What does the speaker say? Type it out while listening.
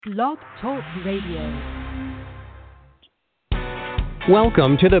Blog Talk Radio.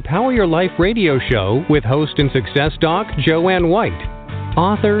 Welcome to the Power Your Life radio show with host and success doc Joanne White.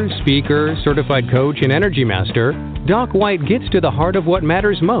 Author, speaker, certified coach, and energy master, Doc White gets to the heart of what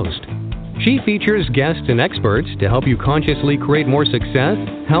matters most. She features guests and experts to help you consciously create more success,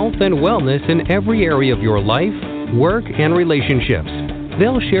 health, and wellness in every area of your life, work, and relationships.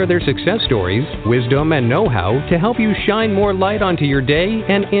 They'll share their success stories, wisdom, and know-how to help you shine more light onto your day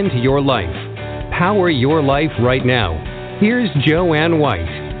and into your life. Power your life right now. Here's Joanne White.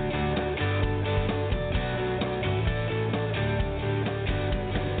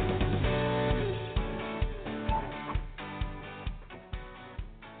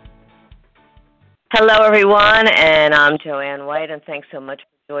 Hello, everyone, and I'm Joanne White, and thanks so much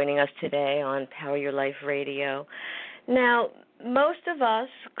for joining us today on Power Your Life Radio. Now, most of us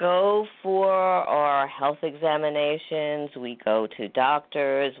go for our health examinations. We go to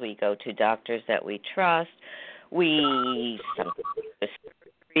doctors. We go to doctors that we trust. We sometimes do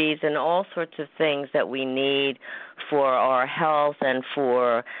surgeries and all sorts of things that we need for our health and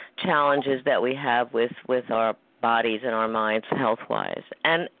for challenges that we have with our bodies and our minds health-wise.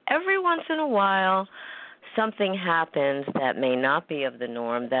 And every once in a while, something happens that may not be of the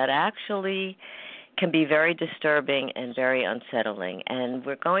norm that actually can be very disturbing and very unsettling. And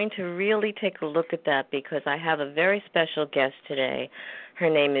we're going to really take a look at that because I have a very special guest today. Her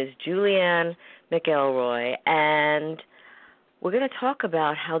name is Julianne McElroy, and we're going to talk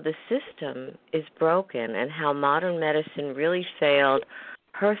about how the system is broken and how modern medicine really failed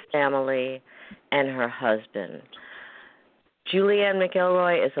her family and her husband. Julianne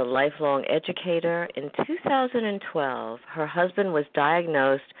McElroy is a lifelong educator. In 2012, her husband was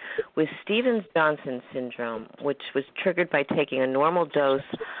diagnosed with Stevens-Johnson syndrome, which was triggered by taking a normal dose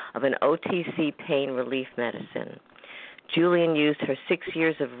of an OTC pain relief medicine. Julianne used her 6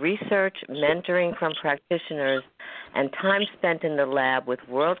 years of research, mentoring from practitioners, and time spent in the lab with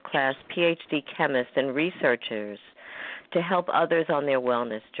world-class PhD chemists and researchers to help others on their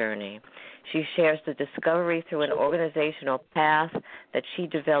wellness journey. She shares the discovery through an organizational path that she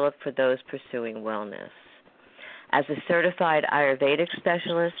developed for those pursuing wellness. As a certified Ayurvedic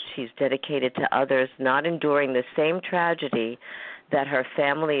specialist, she's dedicated to others not enduring the same tragedy that her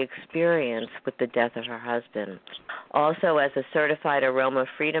family experienced with the death of her husband. Also, as a certified Aroma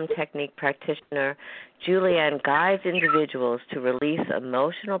freedom technique practitioner, Julianne guides individuals to release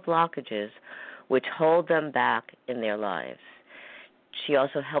emotional blockages which hold them back in their lives. She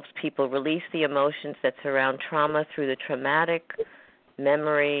also helps people release the emotions that surround trauma through the traumatic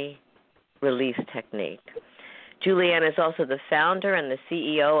memory release technique. Julianne is also the founder and the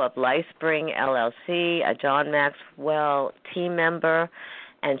CEO of Lifespring, LLC, a John Maxwell Team member,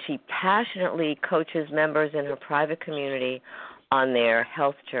 and she passionately coaches members in her private community on their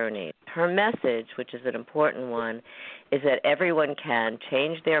health journey. Her message, which is an important one, is that everyone can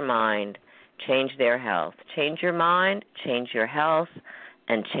change their mind, change their health. Change your mind, change your health,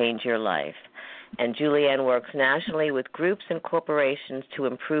 and change your life. And Julianne works nationally with groups and corporations to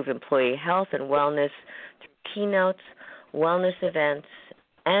improve employee health and wellness through keynotes, wellness events,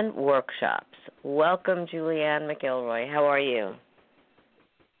 and workshops. Welcome, Julianne McElroy. How are you?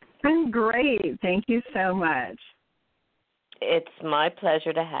 I'm great. Thank you so much. It's my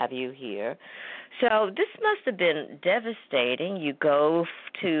pleasure to have you here. So this must have been devastating. You go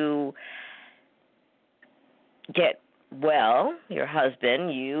to get well, your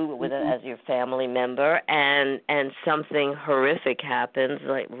husband, you with as your family member, and something horrific happens,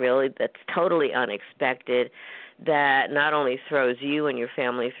 like really that's totally unexpected, that not only throws you and your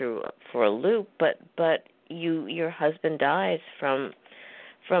family through for a loop, but your husband dies from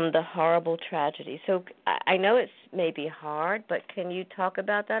the horrible tragedy. So I know it's maybe hard, but can you talk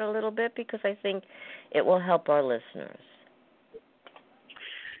about that a little bit, because I think it will help our listeners.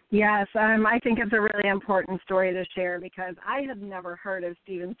 Yes, I think it's a really important story to share because I had never heard of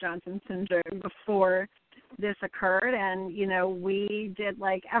Stevens-Johnson syndrome before this occurred. And, we did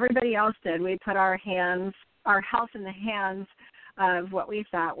like everybody else did. We put our health in the hands of what we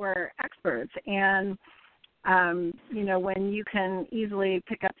thought were experts. And, when you can easily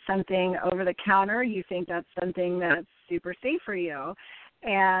pick up something over the counter, you think that's something that's super safe for you,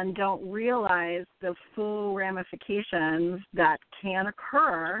 and don't realize the full ramifications that can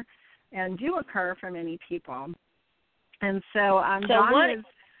occur and do occur for many people. And so, okay,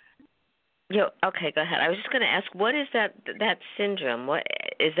 go ahead. I was just going to ask, what is that syndrome? What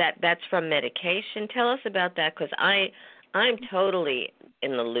is that? That's from medication. Tell us about that, because I'm totally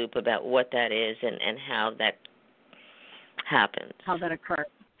in the loop about what that is and how that happens. How that occurs.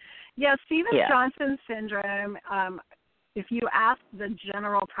 Yeah, Stevens-Johnson syndrome if you ask the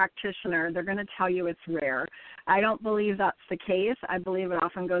general practitioner, they're going to tell you it's rare. I don't believe that's the case. I believe it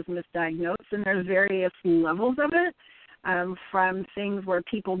often goes misdiagnosed, and there's various levels of it, from things where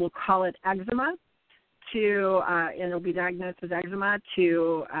people will call it eczema to, and it'll be diagnosed as eczema,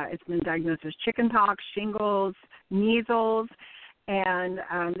 to it's been diagnosed as chickenpox, shingles, measles. And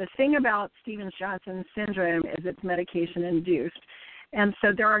the thing about Stevens-Johnson syndrome is it's medication-induced. And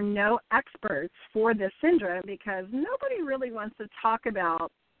so there are no experts for this syndrome because nobody really wants to talk about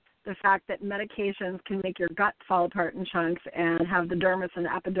the fact that medications can make your gut fall apart in chunks and have the dermis and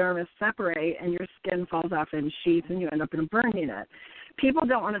epidermis separate and your skin falls off in sheets and you end up in a burn unit. People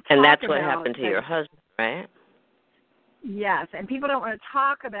don't want to talk about... And that's what happened to your husband, right? Yes, and people don't want to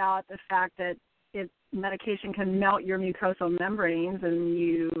talk about the fact that medication can melt your mucosal membranes and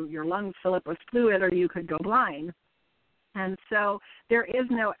your lungs fill up with fluid, or you could go blind. And so there is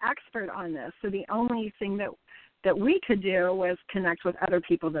no expert on this. So the only thing that we could do was connect with other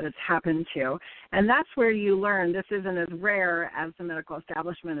people that it's happened to. And that's where you learn this isn't as rare as the medical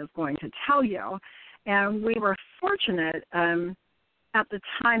establishment is going to tell you. And we were fortunate at the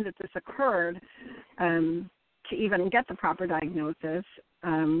time that this occurred to even get the proper diagnosis.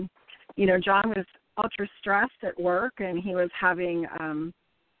 John was ultra stressed at work, and he was having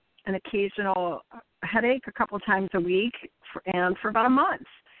an occasional headache a couple times a week, and for about a month.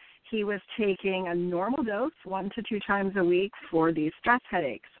 He was taking a normal dose 1 to 2 times a week for these stress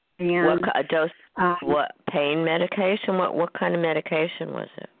headaches. And what dose? What pain medication? What kind of medication was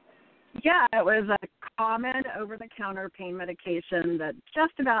it? Yeah, it was a common over-the-counter pain medication that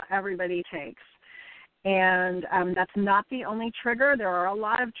just about everybody takes. And that's not the only trigger. There are a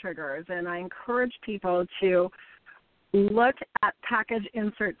lot of triggers, and I encourage people to look at package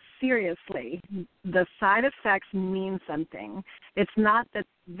inserts seriously. The side effects mean something. It's not that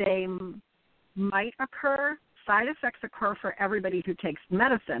they might occur. Side effects occur for everybody who takes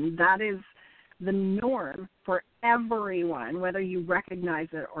medicine. That is the norm for everyone, whether you recognize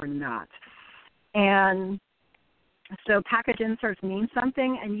it or not. And so package inserts mean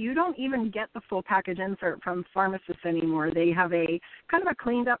something, and you don't even get the full package insert from pharmacists anymore. They have a kind of a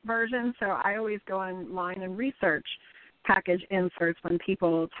cleaned up version, so I always go online and research package inserts when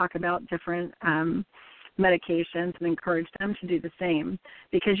people talk about different medications and encourage them to do the same,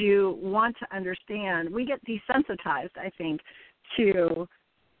 because you want to understand. We get desensitized, I think, to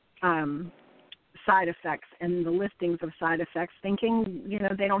side effects and the listings of side effects, thinking,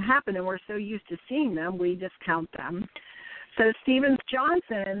 they don't happen, and we're so used to seeing them, we discount them. So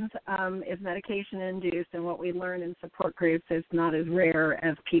Stevens-Johnson's is medication-induced, and what we learn in support groups is not as rare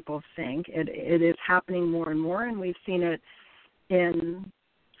as people think. It is happening more and more, and we've seen it in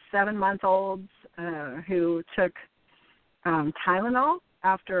 7-month-olds who took Tylenol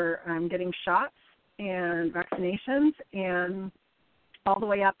after getting shots and vaccinations, and all the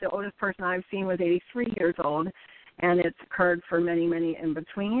way up. The oldest person I've seen was 83 years old, and it's occurred for many, many in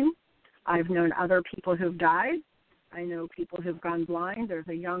between. I've known other people who've died. I know people who've gone blind. There's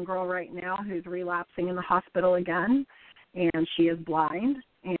a young girl right now who's relapsing in the hospital again, and she is blind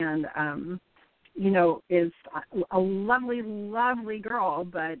and, is a lovely, lovely girl,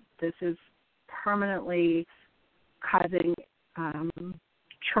 but this is permanently causing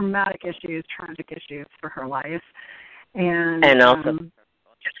traumatic issues, tragic issues for her life. And also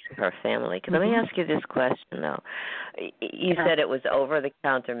her family. Let me ask you this question, though. You said it was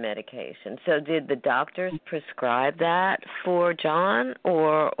over-the-counter medication. So did the doctors prescribe that for John,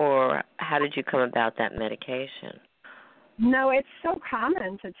 or how did you come about that medication? No, it's so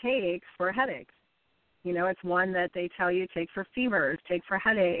common to take for headaches. It's one that they tell you take for fevers, take for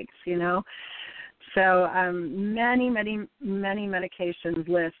headaches, So many, many, many medications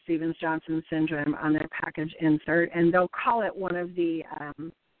list Stevens-Johnson syndrome on their package insert, and they'll call it one of the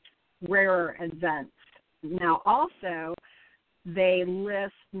rarer events. Now, also, they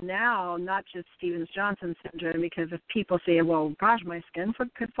list now not just Stevens-Johnson syndrome, because if people say, well, gosh, my skin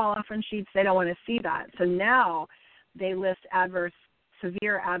could fall off in sheets, they don't want to see that. So now they list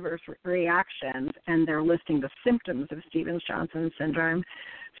severe adverse reactions, and they're listing the symptoms of Stevens-Johnson syndrome.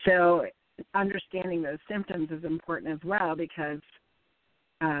 So understanding those symptoms is important as well, because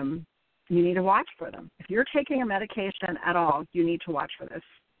you need to watch for them. If you're taking a medication at all, you need to watch for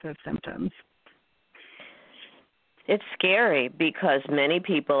those symptoms. It's scary because many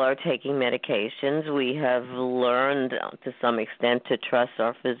people are taking medications. We have learned to some extent to trust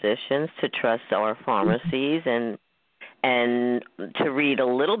our physicians, to trust our pharmacies, and to read a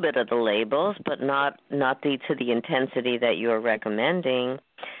little bit of the labels, but not to the intensity that you're recommending.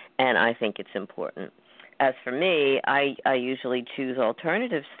 And I think it's important. As for me, I usually choose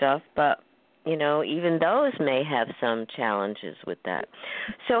alternative stuff, but even those may have some challenges with that.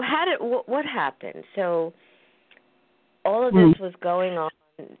 So what happened? So all of this was going on.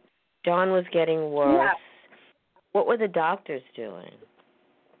 John was getting worse. Yeah. What were the doctors doing?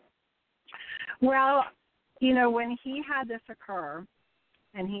 Well, when he had this occur,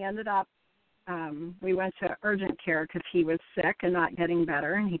 and he ended up, we went to urgent care because he was sick and not getting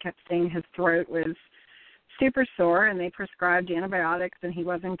better, and he kept saying his throat was super sore, and they prescribed antibiotics, and he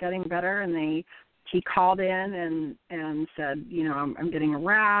wasn't getting better, and he called in and said, I'm getting a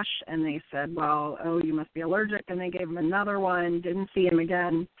rash, and they said, well, you must be allergic, and they gave him another one, didn't see him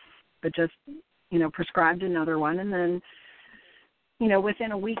again, but just, prescribed another one, and then,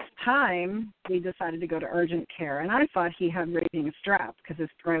 within a week's time, we decided to go to urgent care, and I thought he had raging strep because his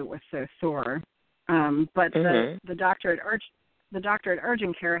throat was so sore, but the doctor at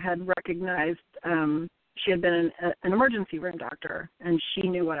urgent care had recognized she had been an emergency room doctor, and she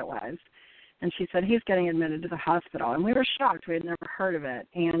knew what it was. And she said, he's getting admitted to the hospital. And we were shocked. We had never heard of it.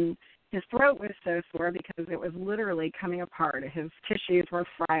 And his throat was so sore because it was literally coming apart. His tissues were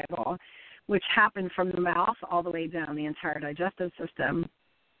friable, which happened from the mouth all the way down the entire digestive system.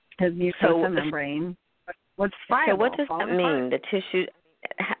 His mucosa membrane was friable. So what does that mean? The tissue,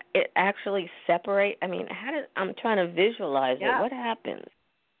 it actually separate? I mean, I'm trying to visualize it. What happens?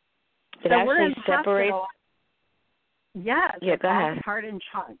 It actually separates? Yes. Yeah, go ahead.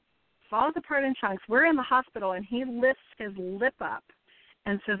 Falls apart in chunks. We're in the hospital, and he lifts his lip up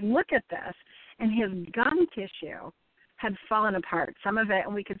and says, look at this. And his gum tissue had fallen apart, some of it,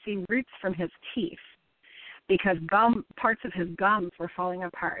 and we could see roots from his teeth because parts of his gums were falling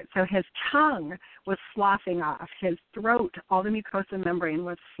apart. So his tongue was sloughing off. His throat, all the mucosa membrane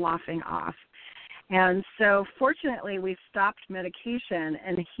was sloughing off. And so fortunately we stopped medication,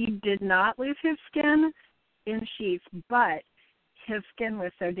 and he did not lose his skin in sheets, but his skin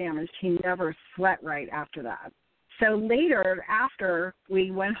was so damaged he never sweat right after that. So later, after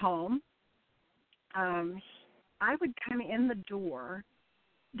we went home, I would come in the door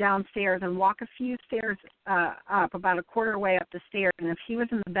downstairs and walk a few stairs up, about a quarter way up the stairs, and if he was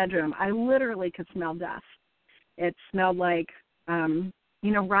in the bedroom, I literally could smell death. It smelled like,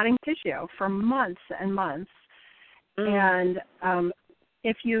 rotting tissue for months and months. And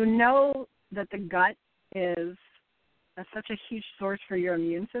if you know that the gut is such a huge source for your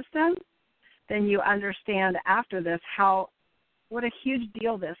immune system, then you understand after this what a huge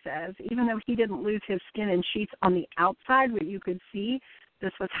deal this is. Even though he didn't lose his skin and sheets on the outside, what you could see,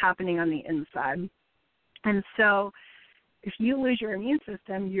 this was happening on the inside. And so if you lose your immune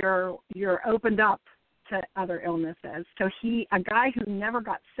system, you're opened up to other illnesses. So a guy who never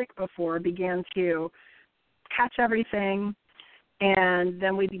got sick before, began to catch everything, and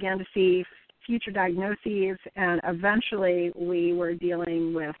then we began to see future diagnoses, and eventually we were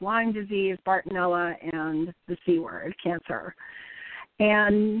dealing with Lyme disease, Bartonella, and the C word, cancer.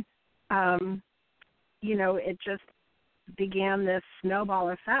 And, it just began this snowball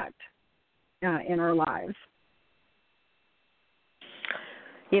effect in our lives.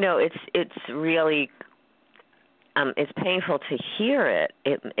 It's really, it's painful to hear it.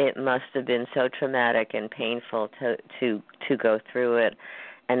 It must have been so traumatic and painful to go through it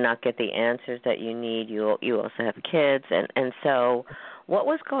and not get the answers that you need. You also have kids. And so what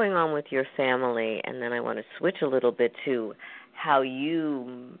was going on with your family? And then I want to switch a little bit to how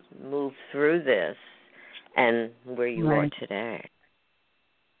you moved through this and where you are today.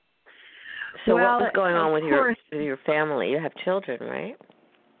 So what was going on with your family? You have children, right?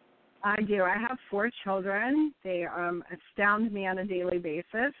 I do. I have 4 children. They astound me on a daily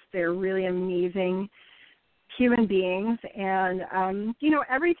basis. They're really amazing human beings, and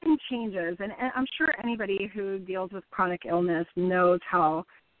everything changes, and I'm sure anybody who deals with chronic illness knows how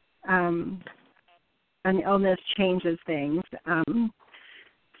an illness changes things.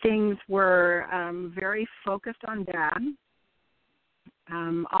 Things were very focused on Dad.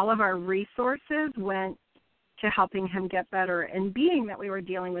 All of our resources went to helping him get better, and being that we were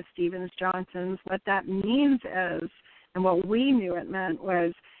dealing with Stevens-Johnson's, what that means is, and what we knew it meant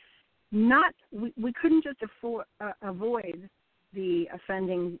was, we couldn't just avoid the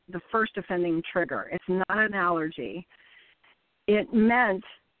first offending trigger. It's not an allergy. It meant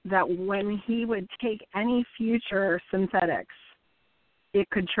that when he would take any future synthetics, it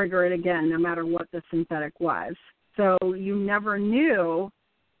could trigger it again, no matter what the synthetic was. So you never knew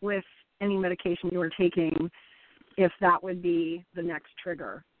with any medication you were taking if that would be the next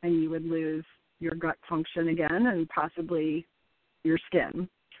trigger, and you would lose your gut function again and possibly your skin.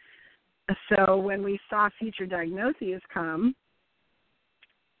 So when we saw future diagnoses come,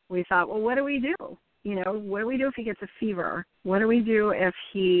 we thought, well, what do we do? What do we do if he gets a fever? What do we do if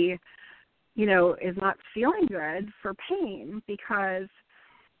he is not feeling good for pain because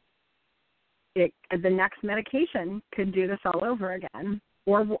the next medication could do this all over again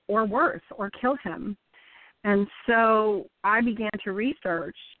or worse, or kill him. And so I began to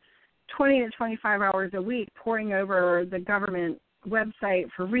research 20 to 25 hours a week, poring over the government website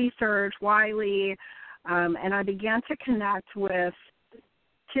for research, Wiley, and I began to connect with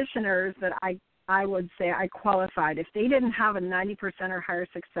practitioners that I would say I qualified. If they didn't have a 90% or higher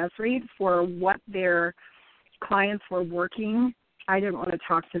success rate for what their clients were working, I didn't want to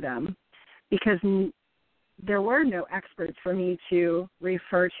talk to them because there were no experts for me to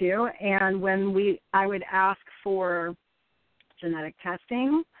refer to. And when I would ask for genetic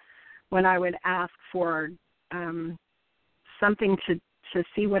testing, when I would ask for something to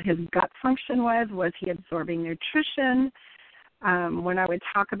see what his gut function was he absorbing nutrition? When I would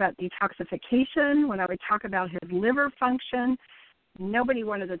talk about detoxification, when I would talk about his liver function, nobody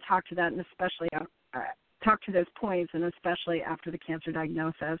wanted to talk to that, and especially talk to those points, and especially after the cancer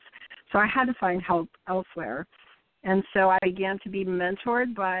diagnosis. So I had to find help elsewhere. And so I began to be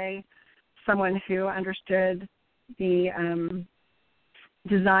mentored by someone who understood the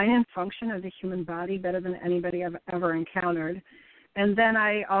design and function of the human body better than anybody I've ever encountered. And then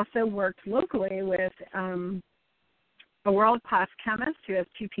I also worked locally with a world-class chemist who has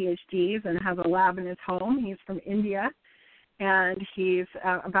 2 PhDs and has a lab in his home. He's from India, and he's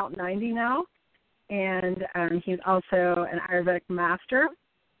about 90 now. And he's also an Ayurvedic master,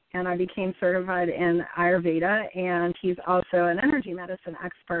 and I became certified in Ayurveda, and he's also an energy medicine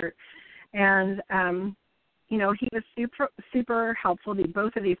expert. And, he was super, super helpful.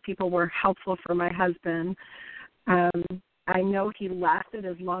 Both of these people were helpful for my husband. I know he lasted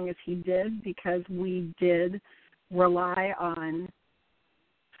as long as he did because we did rely on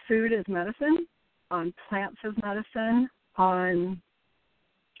food as medicine, on plants as medicine, on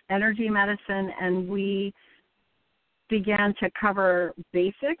energy medicine, and we began to cover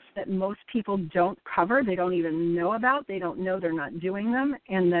basics that most people don't cover. They don't even know about. They don't know they're not doing them.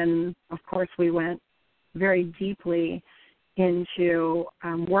 And then, of course, we went very deeply into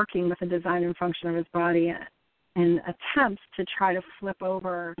working with the design and function of his body in attempts to try to flip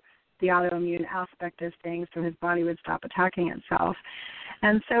over the autoimmune aspect of things so his body would stop attacking itself.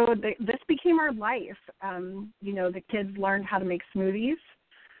 And so this became our life. The kids learned how to make smoothies,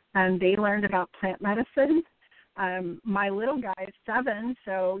 and they learned about plant medicine. My little guy is 7,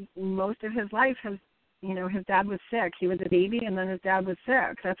 so most of his life his dad was sick. He was a baby, and then his dad was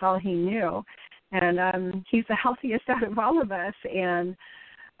sick. That's all he knew. And he's the healthiest out of all of us. And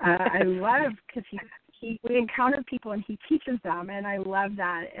I love because we encounter people and he teaches them, and I love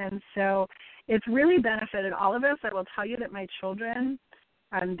that. And so it's really benefited all of us. I will tell you that my children,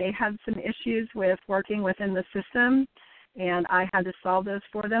 they had some issues with working within the system, and I had to solve those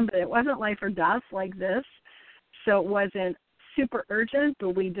for them, but it wasn't life or death like this. So it wasn't super urgent,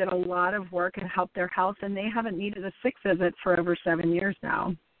 but we did a lot of work and helped their health, and they haven't needed a sick visit for over 7 years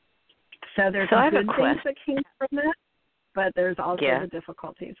now. So there's good things that came from it, but there's also the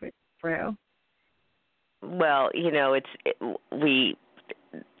difficulties we went through. Well, it's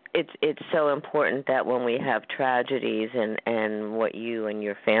so important that when we have tragedies and what you and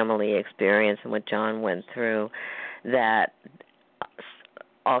your family experience and what John went through, that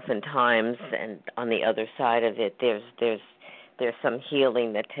oftentimes, and on the other side of it, there's some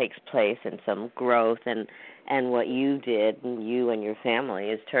healing that takes place and some growth, and what you did, you and your family,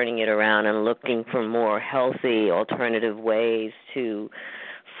 is turning it around and looking for more healthy alternative ways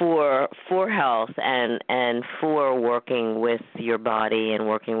for health and for working with your body and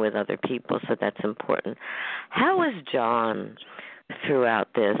working with other people. So that's important. How was John throughout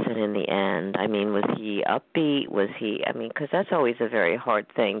this and in the end? I mean, was he upbeat? Because that's always a very hard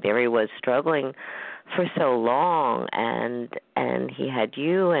thing. There he was struggling for so long, and he had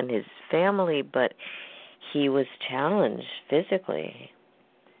you and his family, but he was challenged physically.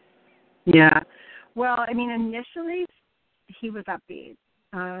 Yeah. Well, initially he was upbeat.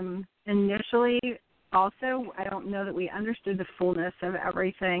 Initially, also, I don't know that we understood the fullness of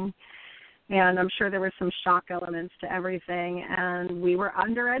everything, and I'm sure there were some shock elements to everything, and we were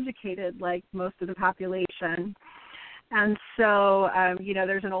undereducated like most of the population. And so,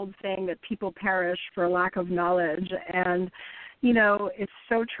 there's an old saying that people perish for lack of knowledge, and, it's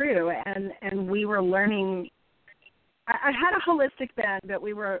so true, and we were learning. I had a holistic bend, but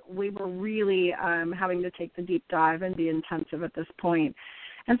we were really having to take the deep dive and be intensive at this point.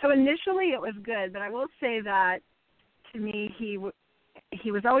 And so initially it was good, but I will say that to me he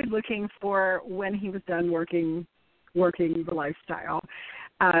was always looking for when he was done working the lifestyle.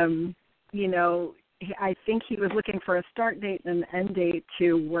 I think he was looking for a start date and an end date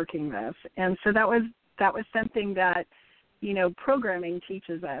to working this. And so that was something that, you know, programming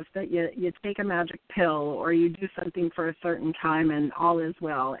teaches us, that you take a magic pill or you do something for a certain time and all is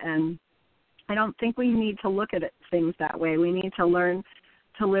well. And I don't think we need to look at things that way. We need to learn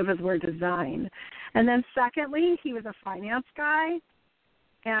to live as we're designed. And then secondly, he was a finance guy.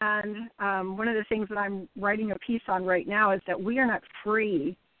 And one of the things that I'm writing a piece on right now is that we are not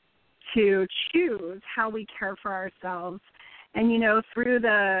free to choose how we care for ourselves. And, you know, through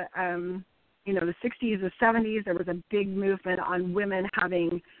the, the 60s, the 70s, there was a big movement on women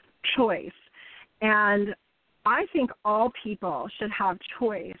having choice. And I think all people should have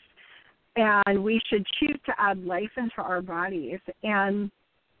choice. And we should choose to add life into our bodies. And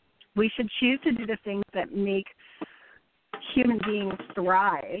we should choose to do the things that make human beings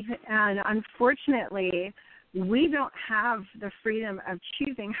thrive. And unfortunately, we don't have the freedom of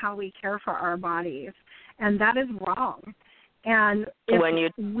choosing how we care for our bodies. And that is wrong. And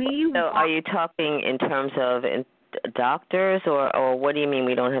are you talking in terms of doctors, or what do you mean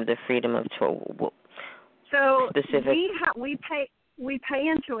we don't have the freedom of choice? So specific? we pay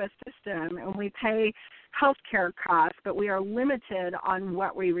into a system, and we pay healthcare costs, but we are limited on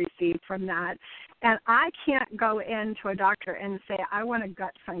what we receive from that. And I can't go into a doctor and say, I want a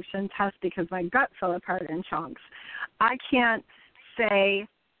gut function test because my gut fell apart in chunks. I can't say,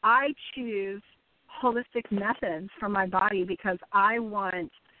 I choose holistic methods for my body because I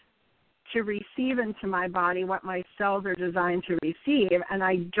want to receive into my body what my cells are designed to receive, and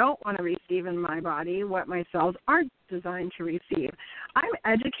I don't want to receive in my body what my cells aren't designed to receive. I'm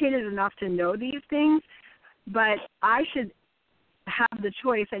educated enough to know these things, but I should have the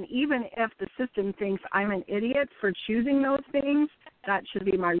choice, and even if the system thinks I'm an idiot for choosing those things, that should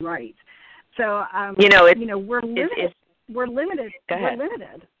be my right. So, we're limited. We're limited. We're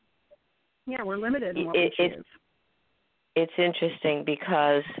limited. Yeah, we're limited in what we choose. It's interesting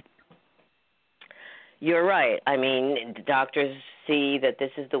because you're right. I mean, doctors see that this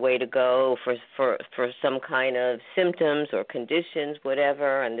is the way to go for some kind of symptoms or conditions,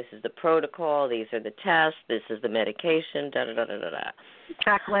 whatever, and this is the protocol, these are the tests, this is the medication, da-da-da-da-da-da.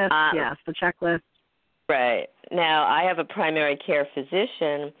 Checklist, yes, the checklist. Right. Now, I have a primary care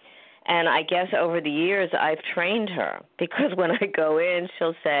physician, and I guess over the years I've trained her because when I go in,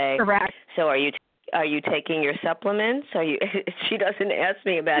 she'll say, correct. So are you taking your supplements? She doesn't ask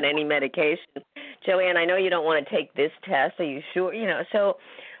me about any medication. Joanne, I know you don't want to take this test. Are you sure? So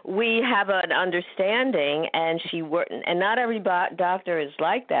we have an understanding, and and not every doctor is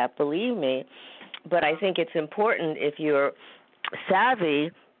like that, believe me. But I think it's important if you're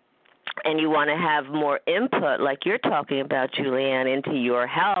savvy and you want to have more input, like you're talking about, Julianne, into your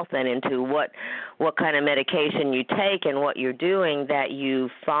health and into what kind of medication you take and what you're doing, that you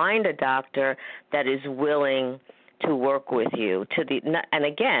find a doctor that is willing to work with you. And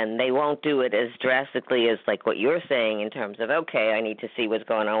again, they won't do it as drastically as like what you're saying in terms of, okay, I need to see what's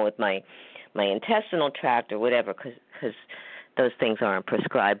going on with my intestinal tract or whatever, because those things aren't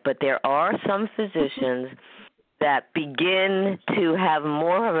prescribed. But there are some physicians that begin to have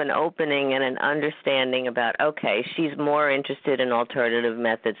more of an opening and an understanding about, okay, she's more interested in alternative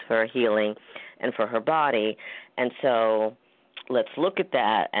methods for healing and for her body, and so let's look at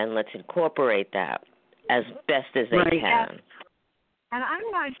that and let's incorporate that as best as they can. And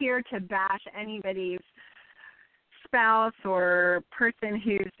I'm not here to bash anybody's spouse or person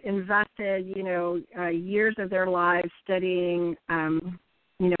who's invested, years of their lives studying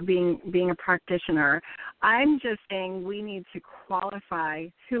being a practitioner. I'm just saying we need to qualify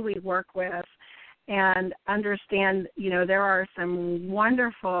who we work with and understand, there are some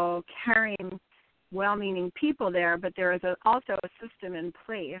wonderful, caring, well-meaning people there, but there is also a system in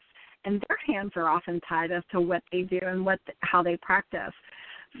place, and their hands are often tied as to what they do and how they practice.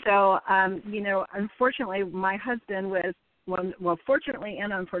 So, unfortunately, my husband was, fortunately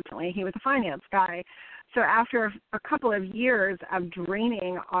and unfortunately, he was a finance guy. So after a couple of years of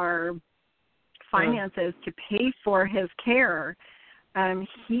draining our finances to pay for his care,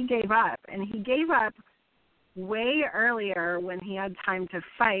 he gave up. And he gave up way earlier when he had time to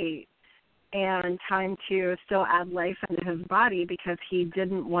fight and time to still add life into his body because he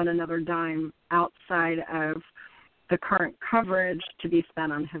didn't want another dime outside of the current coverage to be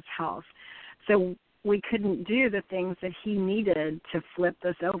spent on his health. So we couldn't do the things that he needed to flip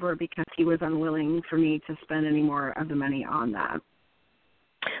this over because he was unwilling for me to spend any more of the money on that.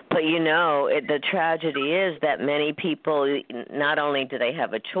 But, the tragedy is that many people, not only do they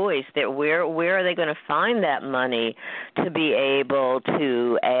have a choice, where are they going to find that money to be able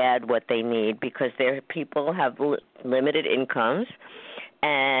to add what they need? Because people have limited incomes,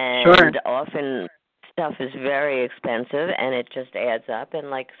 and often stuff is very expensive, and it just adds up. And,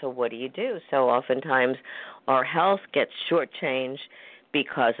 so what do you do? So oftentimes our health gets shortchanged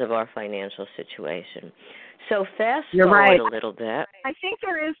because of our financial situation. So fast forward a little bit. I think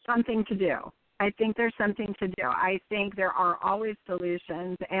there is something to do. I think there's something to do. I think there are always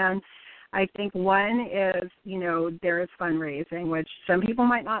solutions, and I think one is, there is fundraising, which some people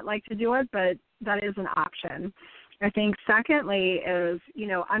might not like to do it, but that is an option. I think secondly is,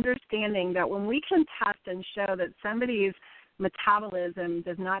 understanding that when we can test and show that somebody's metabolism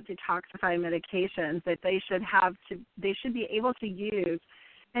does not detoxify medications, that they should be able to use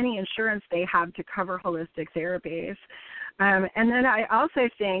any insurance they have to cover holistic therapies. And then I also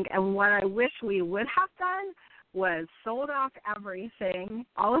think, and what I wish we would have done, was sold off everything,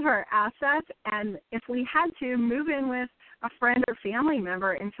 all of our assets, and if we had to, move in with a friend or family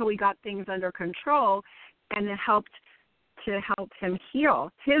member until we got things under control, and it helped him heal.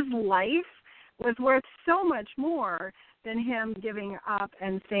 His life was worth so much more than him giving up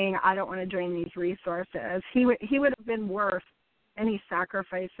and saying, I don't want to drain these resources. He would have been worth any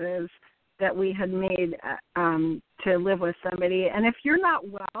sacrifices that we had made to live with somebody. And if you're not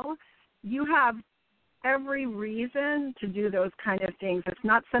well, you have every reason to do those kind of things. It's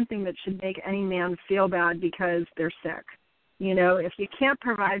not something that should make any man feel bad because they're sick. If you can't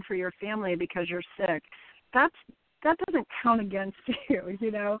provide for your family because you're sick, that doesn't count against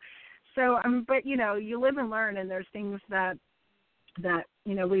you, So, but, you live and learn, and there's things that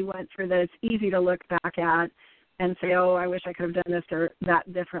we went through that it's easy to look back at and say, oh, I wish I could have done this or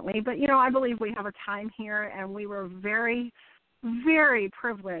that differently. But, I believe we have a time here, and we were very, very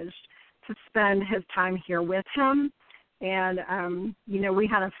privileged to spend his time here with him. And, we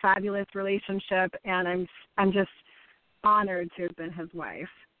had a fabulous relationship, and I'm just honored to have been his wife.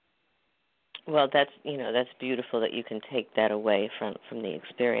 Well, that's beautiful that you can take that away from the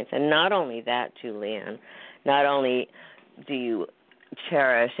experience. And not only that, Julianne, not only do you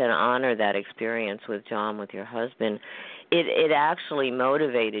cherish and honor that experience with John, with your husband, it actually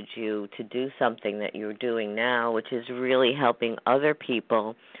motivated you to do something that you're doing now, which is really helping other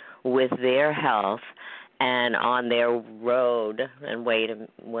people with their health and on their road and way to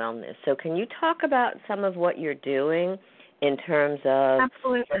wellness. So can you talk about some of what you're doing in terms of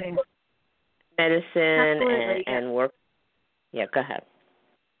Absolutely. medicine and work? Yeah, go ahead.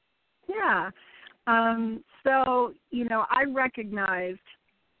 Yeah. So, I recognized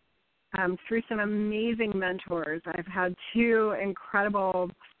through some amazing mentors, I've had two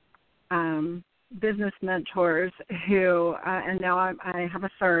incredible business mentors who, and now I have a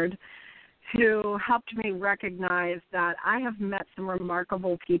third, who helped me recognize that I have met some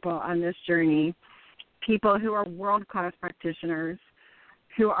remarkable people on this journey, people who are world-class practitioners,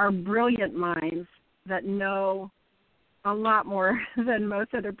 who are brilliant minds that know a lot more than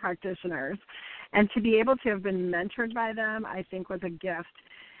most other practitioners. And to be able to have been mentored by them, I think, was a gift.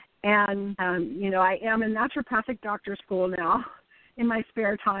 And, I am in naturopathic doctor school now in my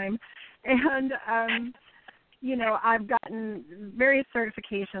spare time. And, I've gotten various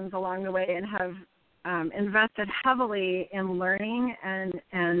certifications along the way and have invested heavily in learning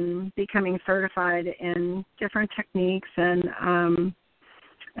and becoming certified in different techniques and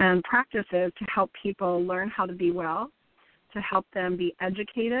practices to help people learn how to be well, to help them be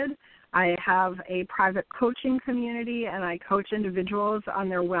educated. I have a private coaching community, and I coach individuals on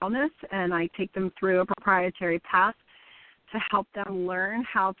their wellness, and I take them through a proprietary path to help them learn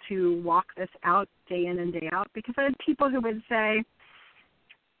how to walk this out day in and day out. Because I had people who would say,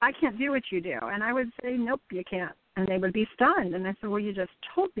 I can't do what you do. And I would say, nope, you can't. And they would be stunned. And I said, well, you just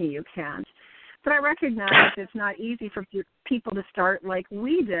told me you can't. But I recognize it's not easy for people to start like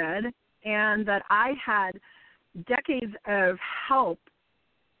we did, and that I had decades of help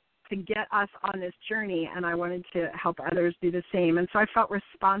to get us on this journey, and I wanted to help others do the same. And so I felt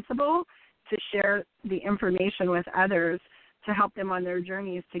responsible to share the information with others to help them on their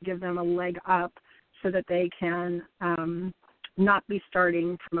journeys, to give them a leg up so that they can not be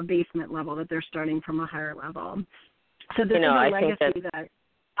starting from a basement level, that they're starting from a higher level. So this is a legacy that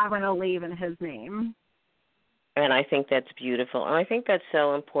I want to leave in his name. And I think that's beautiful. And I think that's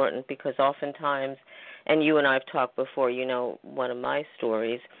so important because oftentimes, and you and I have talked before, one of my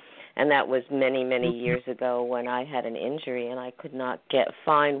stories, and that was many, many years ago when I had an injury and I could not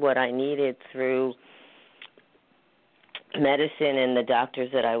find what I needed through medicine and the doctors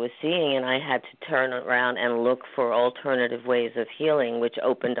that I was seeing, and I had to turn around and look for alternative ways of healing, which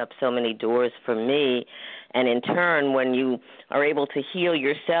opened up so many doors for me. And in turn, when you are able to heal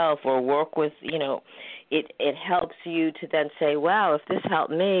yourself or work with, it helps you to then say, wow, if this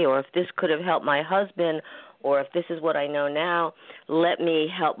helped me or if this could have helped my husband, or if this is what I know now, let me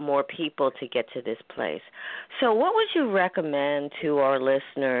help more people to get to this place. So what would you recommend to our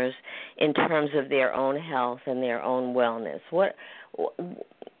listeners in terms of their own health and their own wellness? What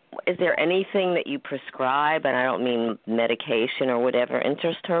is there anything that you prescribe, and I don't mean medication or whatever, in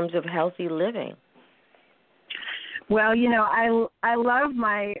just terms of healthy living? Well, you know, I love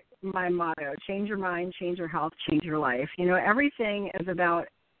my motto: change your mind, change your health, change your life. You know, everything is about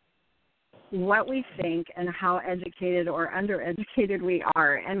what we think and how educated or undereducated we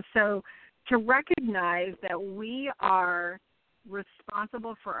are. And so to recognize that we are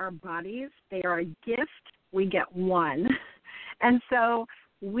responsible for our bodies, they are a gift, we get one. And so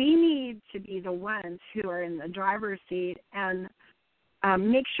we need to be the ones who are in the driver's seat and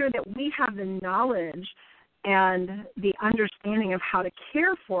make sure that we have the knowledge and the understanding of how to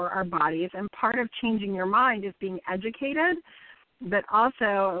care for our bodies. And part of changing your mind is being educated, but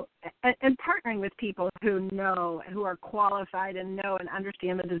also and partnering with people who know, who are qualified and know and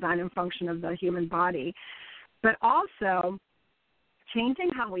understand the design and function of the human body. But also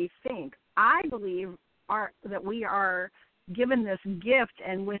changing how we think. I believe that we are given this gift,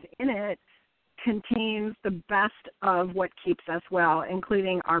 and within it contains the best of what keeps us well,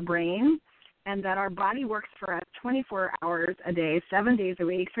 including our brain, and that our body works for us 24 hours a day, 7 days a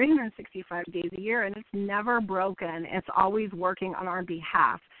week, 365 days a year, and it's never broken. It's always working on our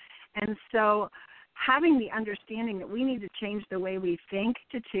behalf. And so having the understanding that we need to change the way we think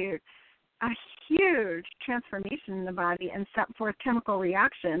to a huge transformation in the body and set forth chemical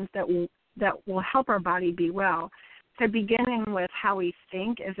reactions that will help our body be well. So beginning with how we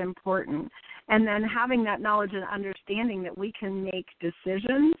think is important, and then having that knowledge and understanding that we can make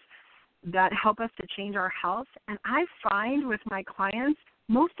decisions that help us to change our health. And I find with my clients,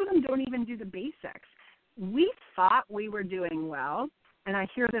 most of them don't even do the basics. We thought we were doing well, and I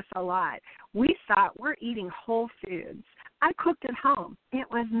hear this a lot. We thought we're eating whole foods. I cooked at home. It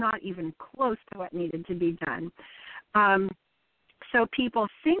was not even close to what needed to be done. So people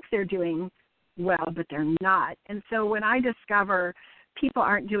think they're doing well, but they're not. And so when I discover people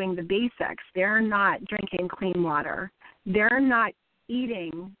aren't doing the basics, they're not drinking clean water, they're not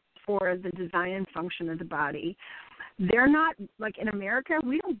eating for the design and function of the body. They're not, like in America,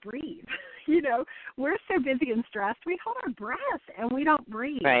 we don't breathe. You know, we're so busy and stressed, we hold our breath and we don't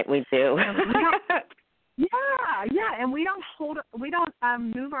breathe. Right, we do. And we don't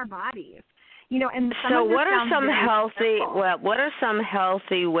move our bodies. You know, and so what are some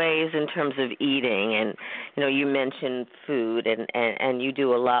healthy ways in terms of eating? And you know, you mentioned food, and you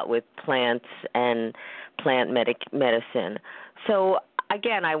do a lot with plants and plant medicine. So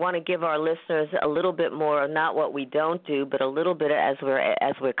again, I want to give our listeners a little bit more, not what we don't do, but a little bit as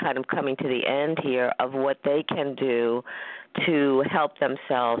we're kind of coming to the end here of what they can do to help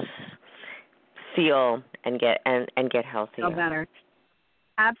themselves feel and get healthier. Feel better.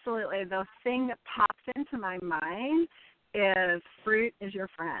 Absolutely. The thing that pops into my mind is fruit is your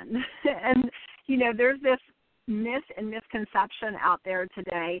friend. And, you know, there's this myth and misconception out there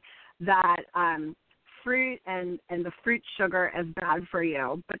today that fruit and the fruit sugar is bad for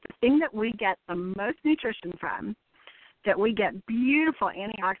you. But the thing that we get the most nutrition from, that we get beautiful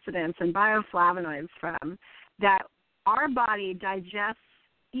antioxidants and bioflavonoids from, that our body digests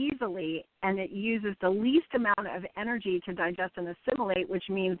easily, and it uses the least amount of energy to digest and assimilate, which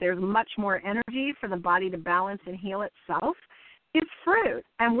means there's much more energy for the body to balance and heal itself, is fruit.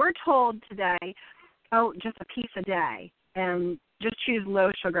 And we're told today, oh, just a piece a day, and just choose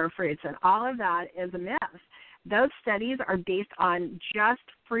low-sugar fruits, and all of that is a myth. Those studies are based on just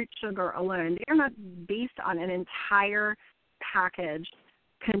fruit sugar alone. They're not based on an entire package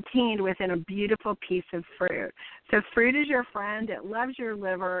contained within a beautiful piece of fruit. So fruit is your friend. It loves your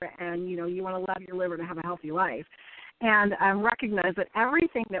liver, and, you know, you want to love your liver to have a healthy life. And recognize that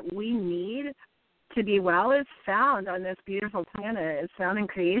everything that we need to be well is found on this beautiful planet. It's found in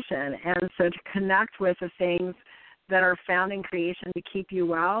creation. And so to connect with the things that are found in creation to keep you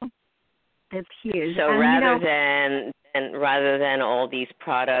well, it's huge. So and, rather than all these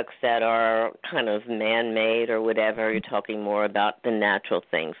products that are kind of man-made or whatever, you're talking more about the natural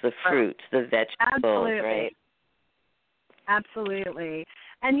things, the fruits, the vegetables, absolutely. Right?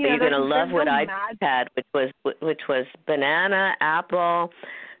 And you know, you're going to love what I had, which was banana, apple,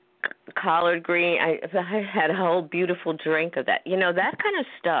 collard green. I had a whole beautiful drink of that. You know, that kind of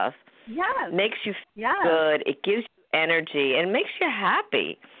stuff makes you feel good. It gives you energy and makes you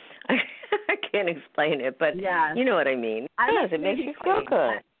happy. I can't explain it, but you know what I mean. It makes you feel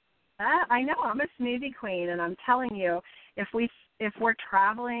good. I know. I'm a smoothie queen, and I'm telling you, if we're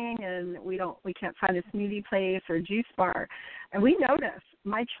traveling and we can't find a smoothie place or juice bar, and we notice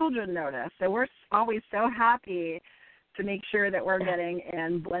my children notice. So we're always so happy to make sure that we're getting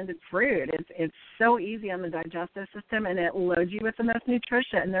in blended fruit. It's so easy on the digestive system, and it loads you with the most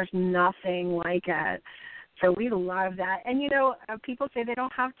nutrition. There's nothing like it. So we love that. And, people say they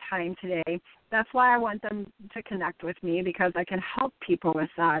don't have time today. That's why I want them to connect with me, because I can help people with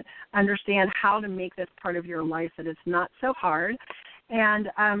that, understand how to make this part of your life so that it's not so hard. And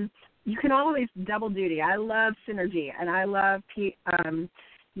you can always double duty. I love synergy, and I love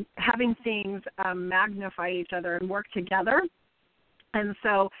having things magnify each other and work together. And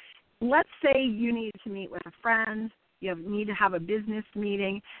so let's say you need to meet with a friend, you need to have a business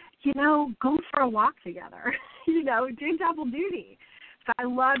meeting, go for a walk together, do double duty. So I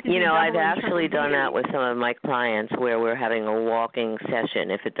love to do I've actually done that with some of my clients where we're having a walking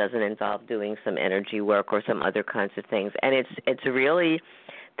session if it doesn't involve doing some energy work or some other kinds of things. And it's really,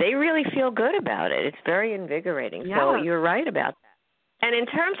 they really feel good about it. It's very invigorating. Yeah. So you're right about that. And in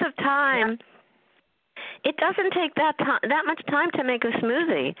terms of time, it doesn't take that much time to make a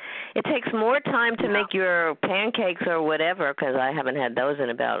smoothie. It takes more time to make your pancakes or whatever, because I haven't had those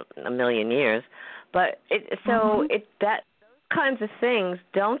in about a million years. But those kinds of things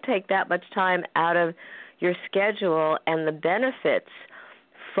don't take that much time out of your schedule, and the benefits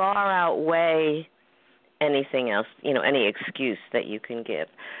far outweigh anything else, any excuse that you can give.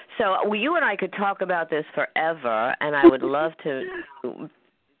 So you and I could talk about this forever, and I would love to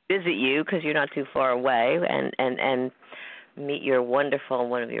visit you because you're not too far away, and meet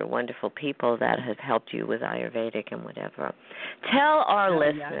one of your wonderful people that has helped you with Ayurvedic and whatever. Tell our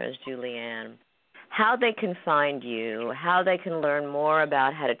listeners, Julianne, how they can find you, how they can learn more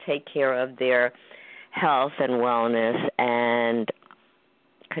about how to take care of their health and wellness and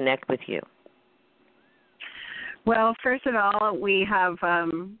connect with you. Well, first of all, we have a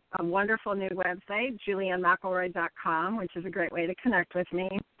wonderful new website, JulianneMcElroy.com, which is a great way to connect with me.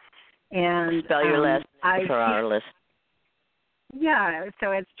 And spell your last name for our list. Yeah, so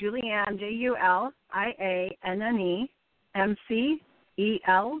it's Julianne,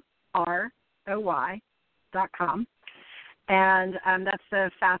 JulianneMcElroy.com. And that's the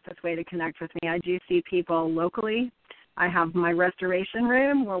fastest way to connect with me. I do see people locally. I have my restoration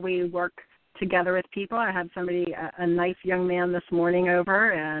room where we work together with people. I had somebody, a nice young man this morning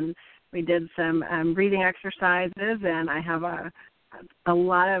over, and we did some breathing exercises, and I have a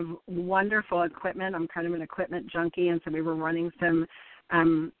lot of wonderful equipment. I'm kind of an equipment junkie, and so we were running some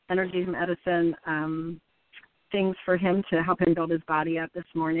energy medicine things for him to help him build his body up this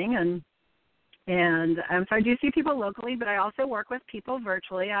morning. And so I do see people locally, but I also work with people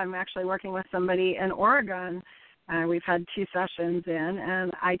virtually. I'm actually working with somebody in Oregon. We've had 2 sessions in,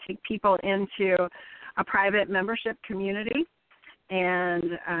 and I take people into a private membership community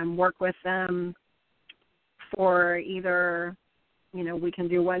and work with them for either, we can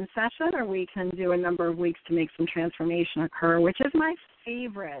do one session or we can do a number of weeks to make some transformation occur, which is my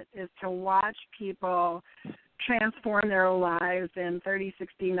favorite, is to watch people transform their lives in 30,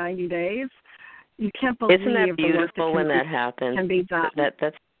 60, 90 days. You can't believe Isn't that beautiful when that happens? Can be done.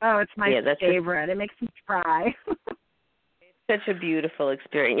 It's my favorite. It makes me cry. It's such a beautiful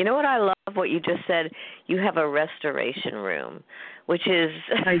experience. You know what I love? What you just said. You have a restoration room, which is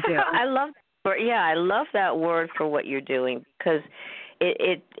I do. I love that word for what you're doing, because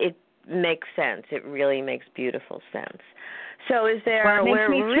it makes sense. It really makes beautiful sense. So we're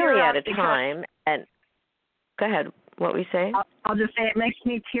really out of time, and go ahead. What were you saying? I'll just say it makes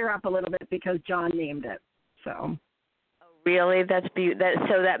me tear up a little bit because John named it. So. Really? That's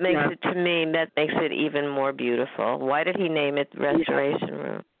so that makes it, to me, that makes it even more beautiful. Why did he name it Restoration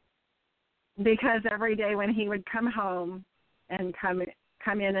Room? Because every day when he would come home and come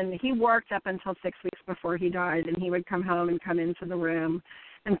in, and he worked up until 6 weeks before he died, and he would come home and come into the room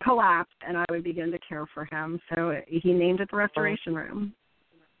and collapse, and I would begin to care for him. So he named it the Restoration Room.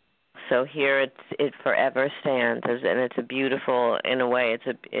 So here it forever stands, and it's a beautiful, in a way,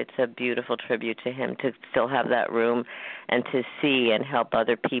 it's a beautiful tribute to him to still have that room and to see and help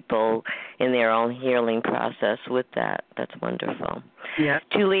other people in their own healing process with that. That's wonderful. Yeah.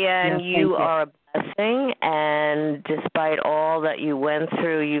 Julianne, you are a blessing, and despite all that you went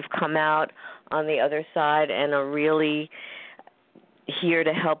through, you've come out on the other side and are really here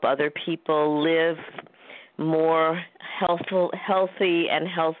to help other people live more healthy and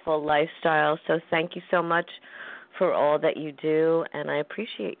healthful lifestyle. So thank you so much for all that you do, and I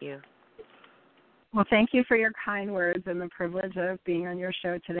appreciate you. Well, thank you for your kind words and the privilege of being on your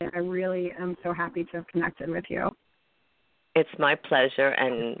show today. I really am so happy to have connected with you. It's my pleasure,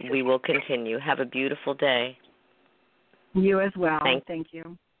 and we will continue. Have a beautiful day. You as well. Thank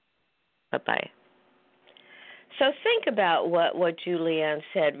you. Bye-bye. So think about what Julianne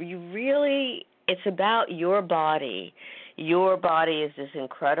said. It's about your body. Your body is this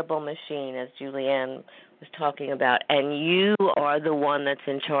incredible machine, as Julianne was talking about, and you are the one that's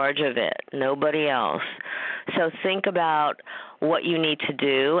in charge of it, nobody else. So think about what you need to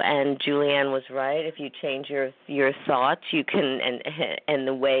do, and Julianne was right. If you change your thoughts, you can, and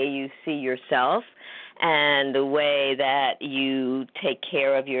the way you see yourself and the way that you take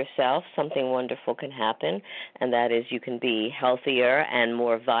care of yourself, something wonderful can happen, and that is you can be healthier and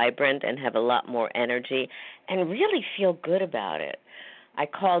more vibrant and have a lot more energy and really feel good about it. I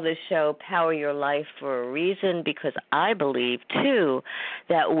call this show Power Your Life for a reason, because I believe, too,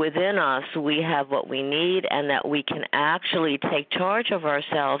 that within us we have what we need and that we can actually take charge of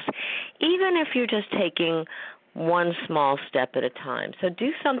ourselves, even if you're just taking one small step at a time. So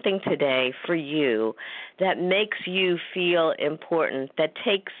do something today for you that makes you feel important, that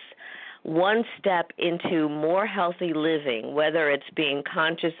takes one step into more healthy living, whether it's being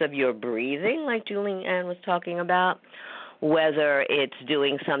conscious of your breathing, like Julianne was talking about, whether it's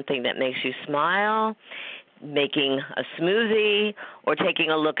doing something that makes you smile, making a smoothie, or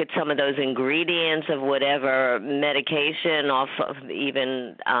taking a look at some of those ingredients of whatever medication off of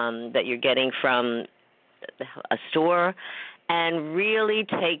even that you're getting from a store, and really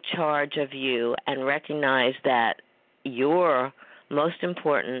take charge of you and recognize that you're most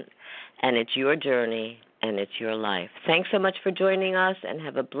important, and it's your journey, and it's your life. Thanks so much for joining us, and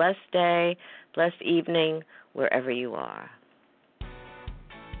have a blessed day, blessed evening, wherever you are.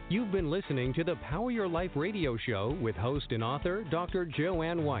 You've been listening to the Power Your Life radio show with host and author Dr.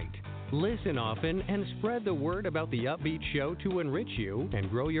 Joanne White. Listen often and spread the word about the upbeat show to enrich you and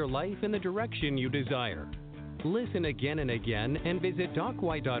grow your life in the direction you desire. Listen again and again, and visit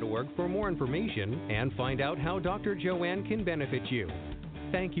docwhite.org for more information and find out how Dr. Joanne can benefit you.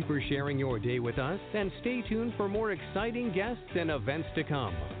 Thank you for sharing your day with us, and stay tuned for more exciting guests and events to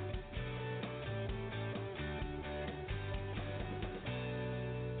come.